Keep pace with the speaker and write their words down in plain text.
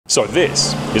So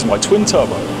this is my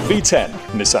twin-turbo V10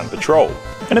 Nissan Patrol,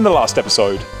 and in the last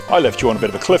episode I left you on a bit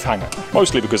of a cliffhanger,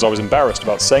 mostly because I was embarrassed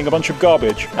about saying a bunch of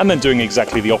garbage and then doing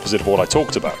exactly the opposite of what I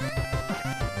talked about.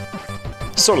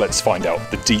 So let's find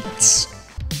out the deets.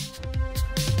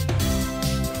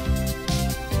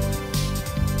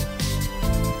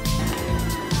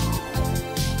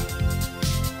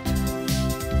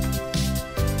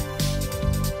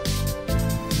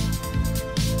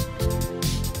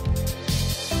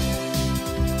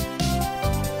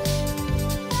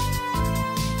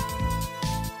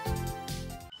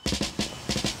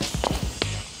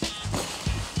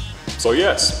 So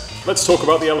yes, let's talk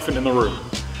about the elephant in the room.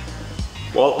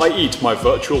 While I eat my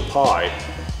virtual pie.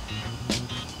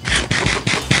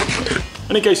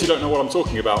 And in case you don't know what I'm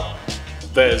talking about,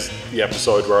 there's the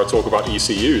episode where I talk about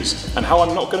ECUs and how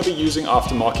I'm not going to be using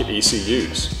aftermarket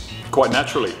ECUs. Quite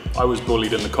naturally, I was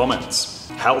bullied in the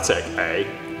comments. Haltech,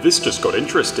 eh? This just got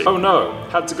interesting. Oh no,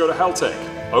 had to go to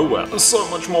Haltech. Oh well. There's so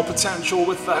much more potential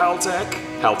with the Haltech.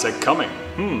 Haltech coming.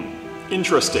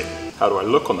 Interesting. How do I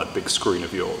look on that big screen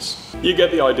of yours? You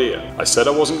get the idea. I said I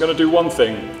wasn't going to do one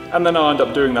thing, and then I end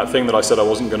up doing that thing that I said I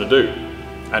wasn't going to do.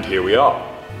 And here we are.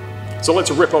 So let's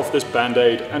rip off this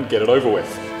band-aid and get it over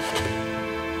with.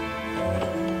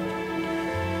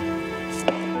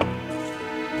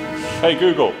 Hey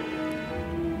Google,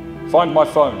 find my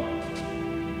phone.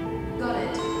 Got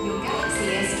it. Your Galaxy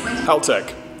S20.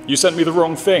 Haltech, you sent me the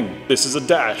wrong thing. This is a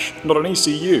dash, not an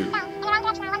ECU.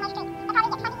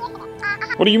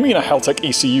 What do you mean a Haltech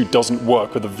ECU doesn't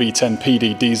work with a V10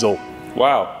 PD diesel?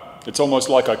 Wow, it's almost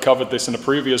like I covered this in a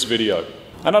previous video.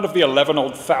 And out of the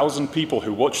 11,000 people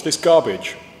who watched this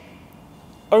garbage,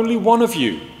 only one of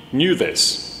you knew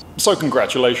this. So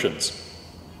congratulations.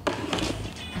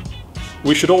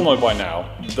 We should all know by now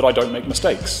that I don't make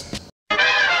mistakes.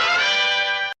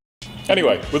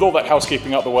 Anyway, with all that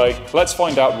housekeeping out the way, let's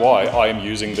find out why I am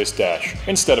using this dash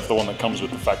instead of the one that comes with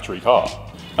the factory car.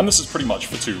 And this is pretty much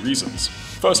for two reasons.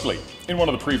 Firstly, in one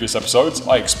of the previous episodes,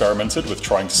 I experimented with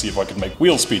trying to see if I could make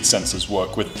wheel speed sensors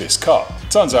work with this car.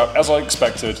 Turns out, as I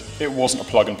expected, it wasn't a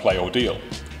plug-and-play ordeal.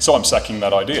 So I'm sacking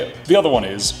that idea. The other one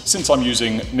is, since I'm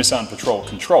using Nissan Patrol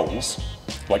controls,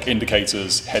 like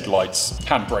indicators, headlights,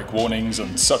 handbrake warnings,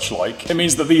 and such like, it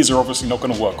means that these are obviously not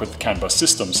going to work with the CAN bus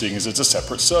system, seeing as it's a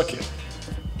separate circuit.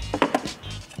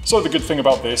 So the good thing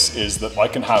about this is that I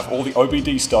can have all the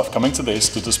OBD stuff coming to this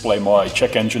to display my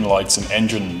check engine lights and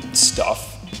engine stuff,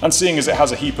 and seeing as it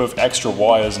has a heap of extra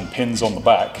wires and pins on the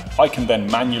back, I can then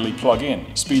manually plug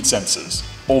in speed sensors,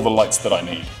 all the lights that I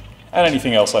need, and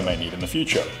anything else I may need in the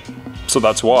future. So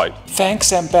that's why.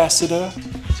 Thanks, Ambassador.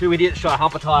 Two idiots try to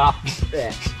hump a tyre.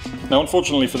 Yeah. Now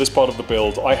unfortunately for this part of the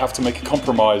build, I have to make a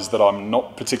compromise that I'm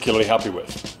not particularly happy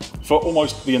with. For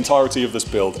almost the entirety of this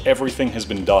build, everything has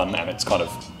been done and it's kind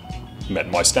of met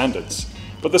my standards.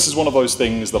 But this is one of those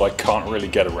things that I can't really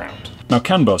get around. Now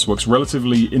CAN bus works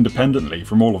relatively independently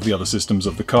from all of the other systems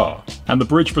of the car, and the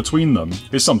bridge between them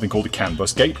is something called a CAN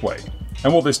bus gateway.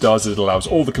 And what this does is it allows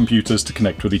all the computers to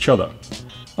connect with each other.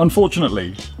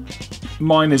 Unfortunately,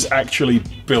 mine is actually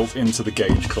built into the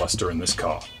gauge cluster in this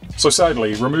car. So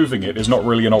sadly, removing it is not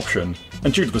really an option,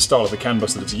 and due to the style of the CAN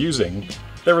bus that it's using,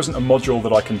 there isn't a module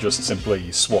that I can just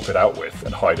simply swap it out with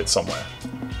and hide it somewhere.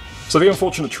 So the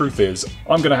unfortunate truth is,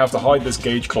 I'm going to have to hide this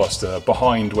gauge cluster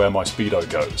behind where my speedo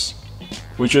goes.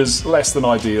 Which is less than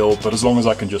ideal, but as long as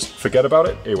I can just forget about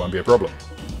it, it won't be a problem.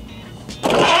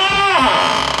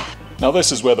 Now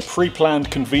this is where the pre-planned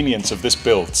convenience of this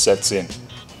build sets in.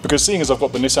 Because seeing as I've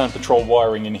got the Nissan Patrol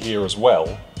wiring in here as well,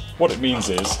 what it means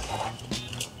is,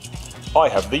 I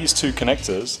have these two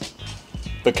connectors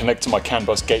that connect to my CAN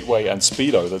bus gateway and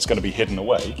speedo that's going to be hidden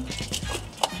away.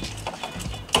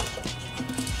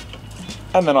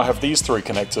 And then I have these three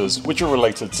connectors, which are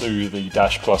related to the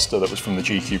dash cluster that was from the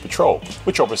GQ Patrol,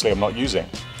 which obviously I'm not using.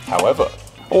 However,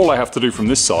 all I have to do from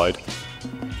this side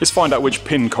is find out which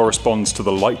pin corresponds to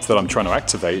the light that I'm trying to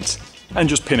activate, and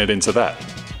just pin it into that.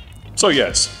 So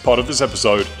yes, part of this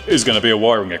episode is going to be a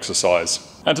wiring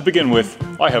exercise. And to begin with,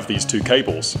 I have these two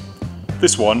cables.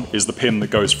 This one is the pin that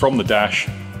goes from the dash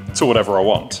to whatever I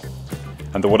want.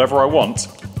 And the whatever I want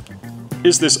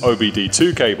is this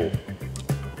OBD2 cable,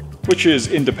 which is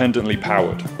independently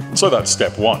powered. So that's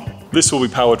step one. This will be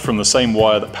powered from the same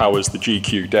wire that powers the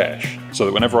GQ dash, so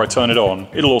that whenever I turn it on,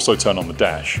 it'll also turn on the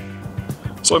dash.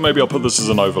 So maybe I'll put this as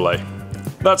an overlay.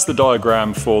 That's the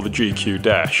diagram for the GQ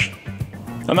dash.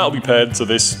 And that'll be paired to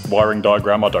this wiring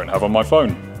diagram I don't have on my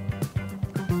phone.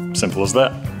 Simple as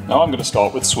that. Now I'm going to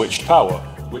start with switched power,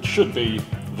 which should be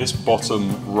this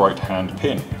bottom right-hand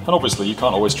pin. And obviously you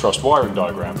can't always trust wiring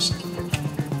diagrams.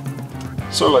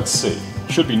 So let's see.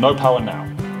 Should be no power now.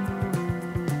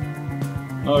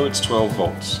 No, it's 12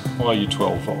 volts. Why are you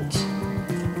 12 volts?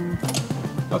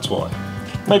 That's why.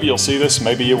 Maybe you'll see this,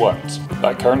 maybe you won't.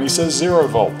 That currently says 0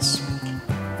 volts.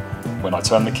 When I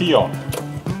turn the key on.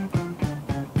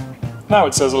 Now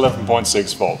it says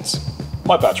 11.6 volts.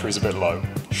 My battery's a bit low.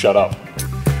 Shut up.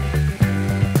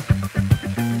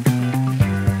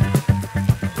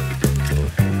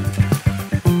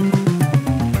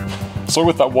 So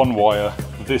with that one wire,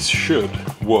 this should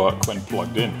work when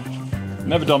plugged in.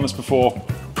 Never done this before,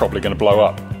 probably going to blow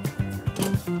up.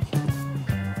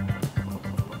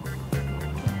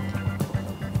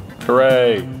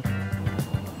 Hooray!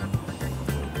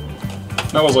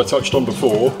 Now, as I touched on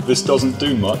before, this doesn't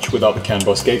do much without the CAN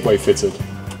bus gateway fitted.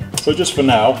 So just for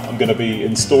now, I'm going to be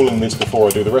installing this before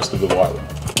I do the rest of the wiring.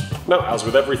 Now, as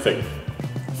with everything,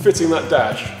 fitting that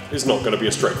dash is not going to be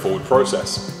a straightforward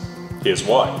process. Here's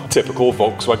why. Typical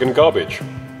Volkswagen garbage.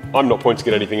 I'm not pointing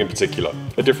at anything in particular.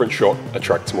 A different shot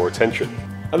attracts more attention.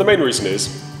 And the main reason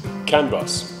is CAN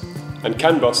bus. And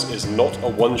CAN bus is not a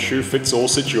one-shoe-fits-all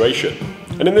situation.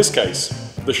 And in this case,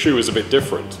 the shoe is a bit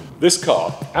different. This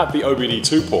car, at the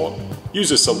OBD2 port,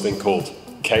 uses something called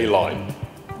K-line.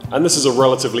 And this is a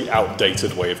relatively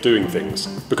outdated way of doing things,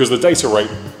 because the data rate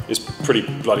is pretty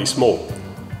bloody small.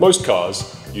 Most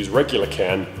cars use regular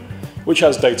CAN, which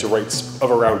has data rates of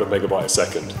around a megabyte a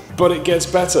second. But it gets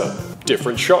better.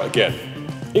 Different shot again.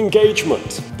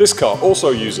 Engagement. This car also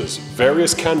uses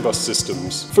various CAN bus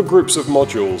systems for groups of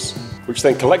modules, which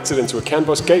then collect it into a CAN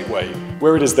bus gateway,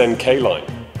 where it is then K-line.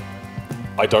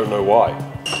 I don't know why.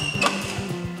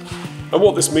 And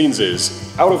what this means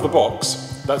is, out of the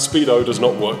box, that Speedo does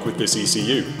not work with this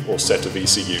ECU, or set of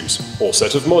ECUs, or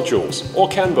set of modules, or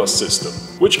CAN bus system,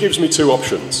 which gives me two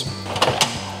options.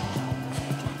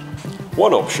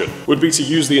 One option would be to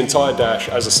use the entire dash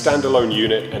as a standalone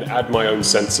unit and add my own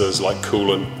sensors like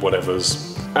coolant,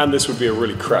 whatevers, and this would be a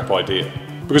really crap idea,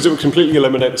 because it would completely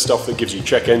eliminate the stuff that gives you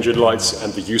check engine lights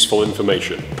and the useful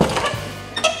information.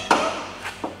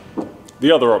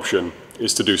 The other option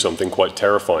is to do something quite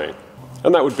terrifying,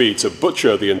 and that would be to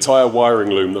butcher the entire wiring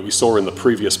loom that we saw in the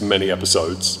previous many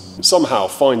episodes, somehow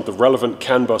find the relevant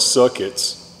CAN bus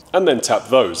circuits, and then tap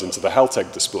those into the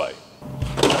Haltech display.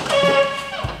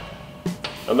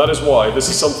 And that is why this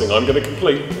is something I'm going to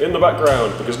complete in the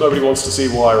background, because nobody wants to see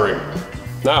wiring.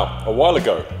 Now, a while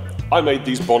ago, I made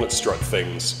these bonnet strut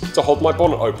things to hold my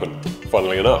bonnet open,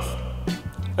 funnily enough.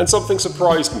 And something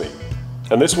surprised me,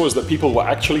 and this was that people were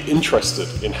actually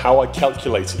interested in how I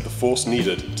calculated the force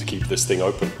needed to keep this thing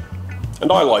open.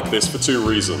 And I like this for two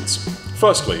reasons.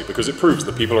 Firstly, because it proves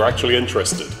that people are actually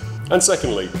interested. And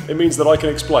secondly, it means that I can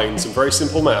explain some very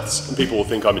simple maths and people will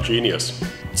think I'm a genius.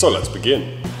 So let's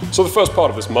begin. So the first part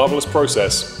of this marvelous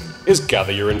process is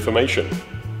gather your information.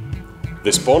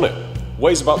 This bonnet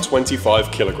weighs about 25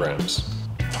 kilograms.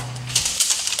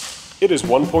 It is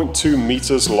 1.2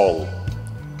 meters long.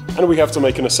 And we have to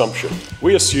make an assumption.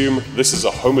 We assume this is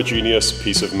a homogeneous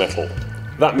piece of metal.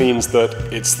 That means that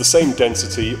it's the same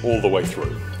density all the way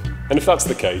through. And if that's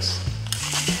the case,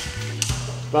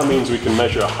 that means we can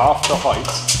measure half the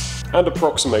height and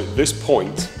approximate this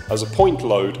point as a point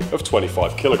load of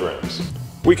 25 kilograms.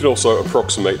 We can also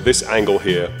approximate this angle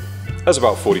here as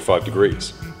about 45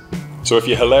 degrees. So if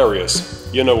you're hilarious,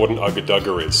 you know what an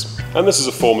ugga-dugga is. And this is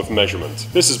a form of measurement.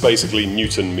 This is basically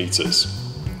Newton meters.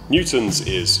 Newtons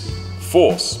is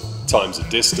force times a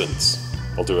distance.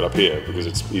 I'll do it up here because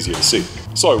it's easier to see.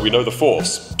 So we know the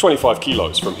force, 25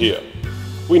 kilos from here.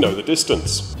 We know the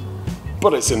distance,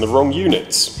 but it's in the wrong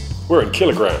units. We're in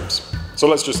kilograms. So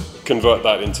let's just convert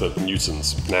that into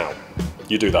newtons now.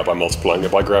 You do that by multiplying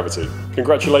it by gravity.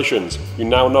 Congratulations, you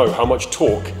now know how much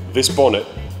torque this bonnet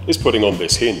is putting on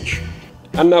this hinge.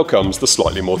 And now comes the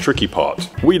slightly more tricky part.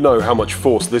 We know how much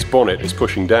force this bonnet is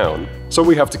pushing down, so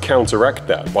we have to counteract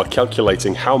that by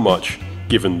calculating how much,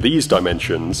 given these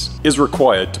dimensions, is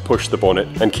required to push the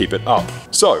bonnet and keep it up.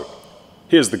 So,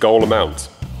 here's the goal amount.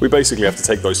 We basically have to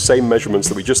take those same measurements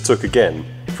that we just took again,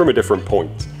 from a different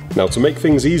point. Now to make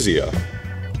things easier,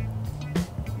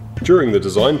 during the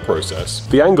design process,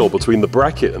 the angle between the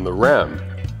bracket and the ram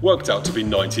worked out to be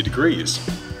 90 degrees.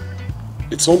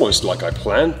 It's almost like I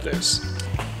planned this.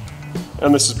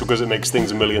 And this is because it makes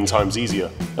things a million times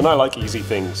easier, and I like easy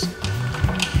things.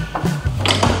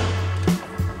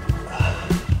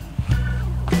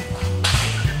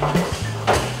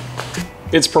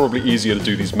 It's probably easier to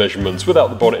do these measurements without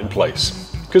the bonnet in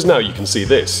place, because now you can see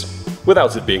this,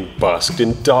 without it being basked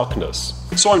in darkness.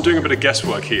 So I'm doing a bit of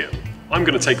guesswork here. I'm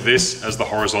going to take this as the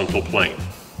horizontal plane.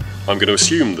 I'm going to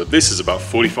assume that this is about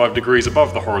 45 degrees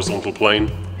above the horizontal plane,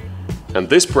 and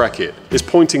this bracket is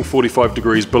pointing 45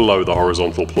 degrees below the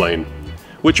horizontal plane,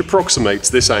 which approximates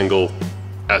this angle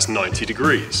as 90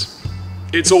 degrees.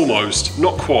 It's almost,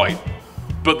 not quite,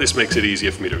 but this makes it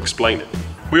easier for me to explain it.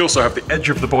 We also have the edge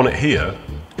of the bonnet here,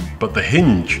 but the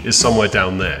hinge is somewhere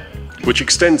down there, which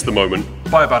extends the moment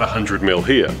by about 100 mil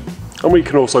here. And we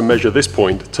can also measure this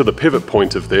point to the pivot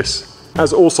point of this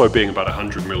as also being about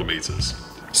 100 millimeters.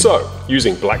 So,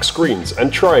 using black screens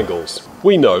and triangles,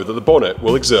 we know that the bonnet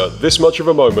will exert this much of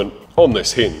a moment on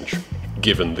this hinge,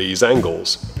 given these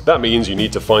angles. That means you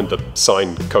need to find the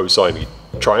sine, cosine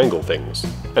triangle things.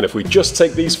 And if we just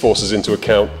take these forces into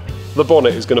account, the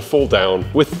bonnet is going to fall down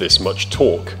with this much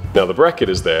torque. Now the bracket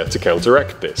is there to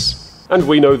counteract this. And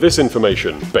we know this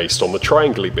information based on the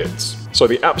triangly bits. So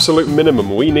the absolute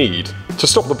minimum we need to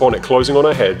stop the bonnet closing on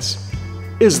our heads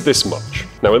is this much.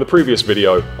 Now in the previous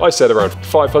video, I said around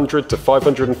 500 to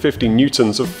 550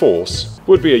 newtons of force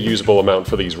would be a usable amount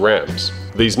for these rams.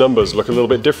 These numbers look a little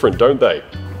bit different, don't they?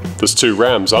 There's 2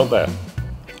 rams, aren't there?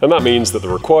 And that means that the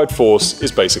required force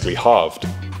is basically halved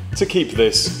to keep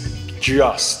this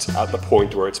just at the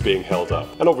point where it's being held up.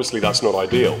 And obviously that's not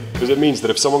ideal, because it means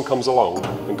that if someone comes along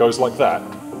and goes like that,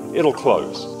 it'll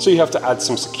close. So you have to add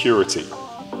some security,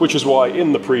 which is why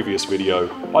in the previous video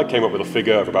I came up with a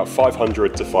figure of about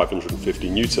 500 to 550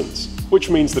 newtons, which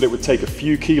means that it would take a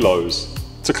few kilos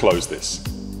to close this,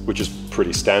 which is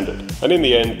pretty standard. And in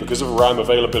the end, because of ram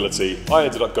availability, I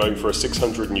ended up going for a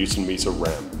 600 Newton meter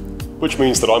ram, which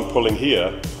means that I'm pulling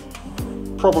here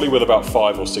probably with about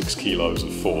 5 or 6 kilos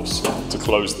of force to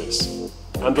close this.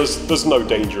 And there's no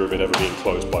danger of it ever being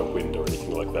closed by wind or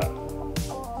anything like that.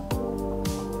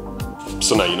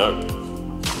 So now you know.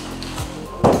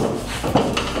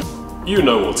 You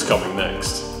know what's coming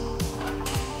next.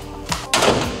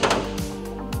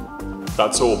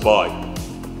 That's all, bye.